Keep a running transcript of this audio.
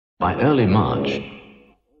By early March,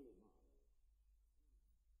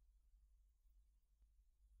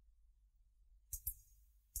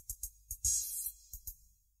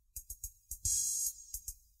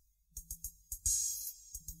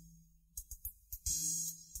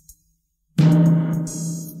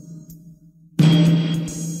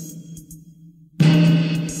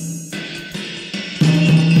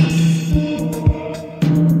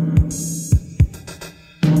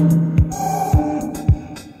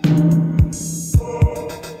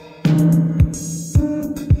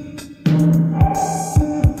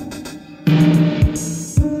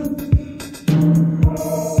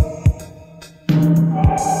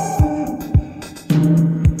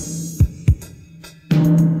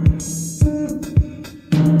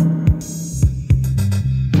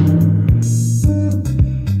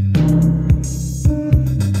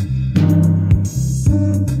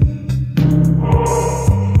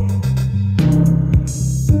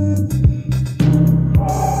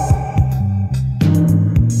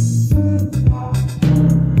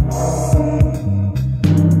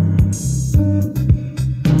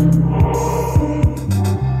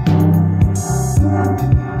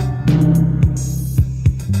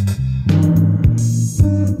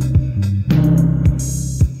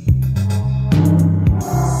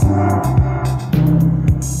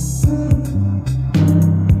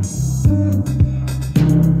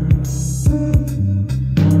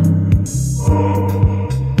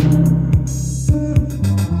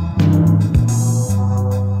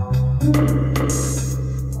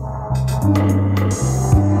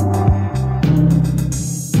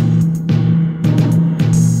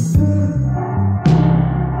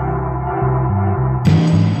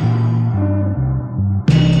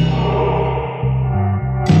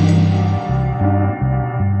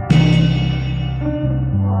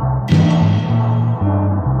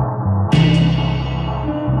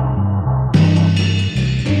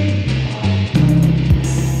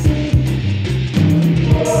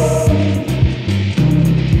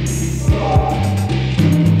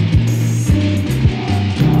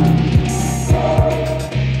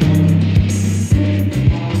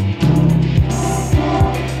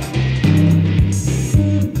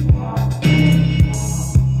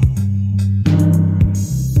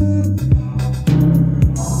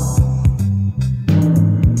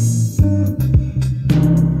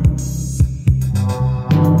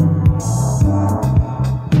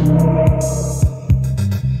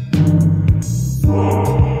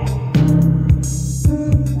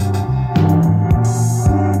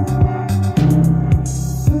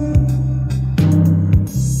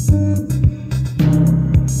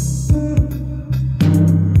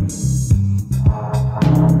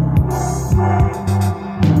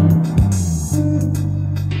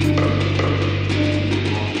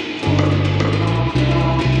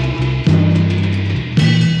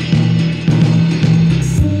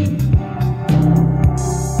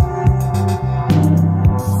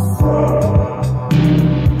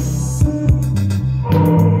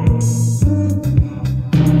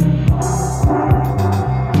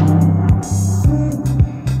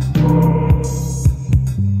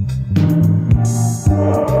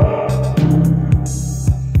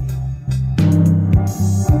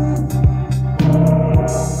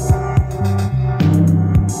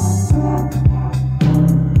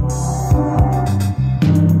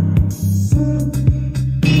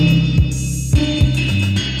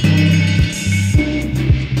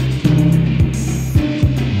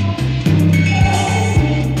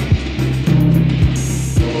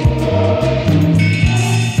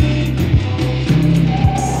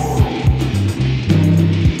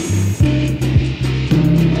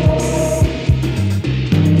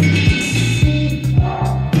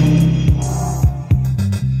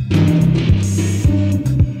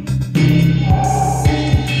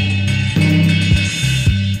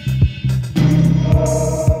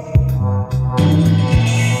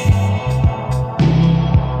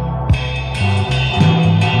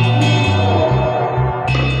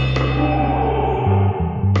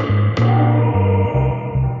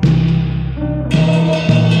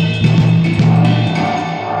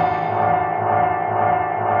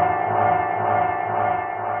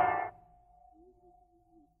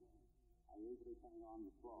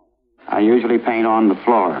 I usually paint on the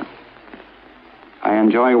floor. I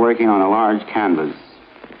enjoy working on a large canvas.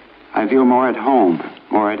 I feel more at home,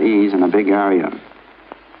 more at ease in a big area.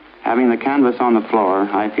 Having the canvas on the floor,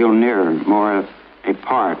 I feel nearer, more a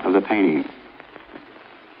part of the painting.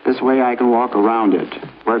 This way I can walk around it,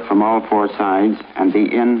 work from all four sides, and be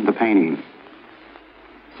in the painting,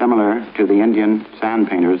 similar to the Indian sand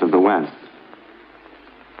painters of the West.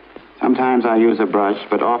 Sometimes I use a brush,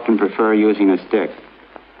 but often prefer using a stick.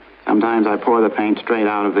 Sometimes I pour the paint straight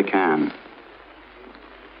out of the can.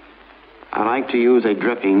 I like to use a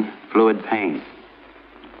dripping, fluid paint.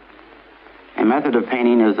 A method of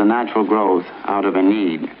painting is the natural growth out of a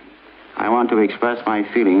need. I want to express my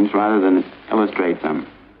feelings rather than illustrate them.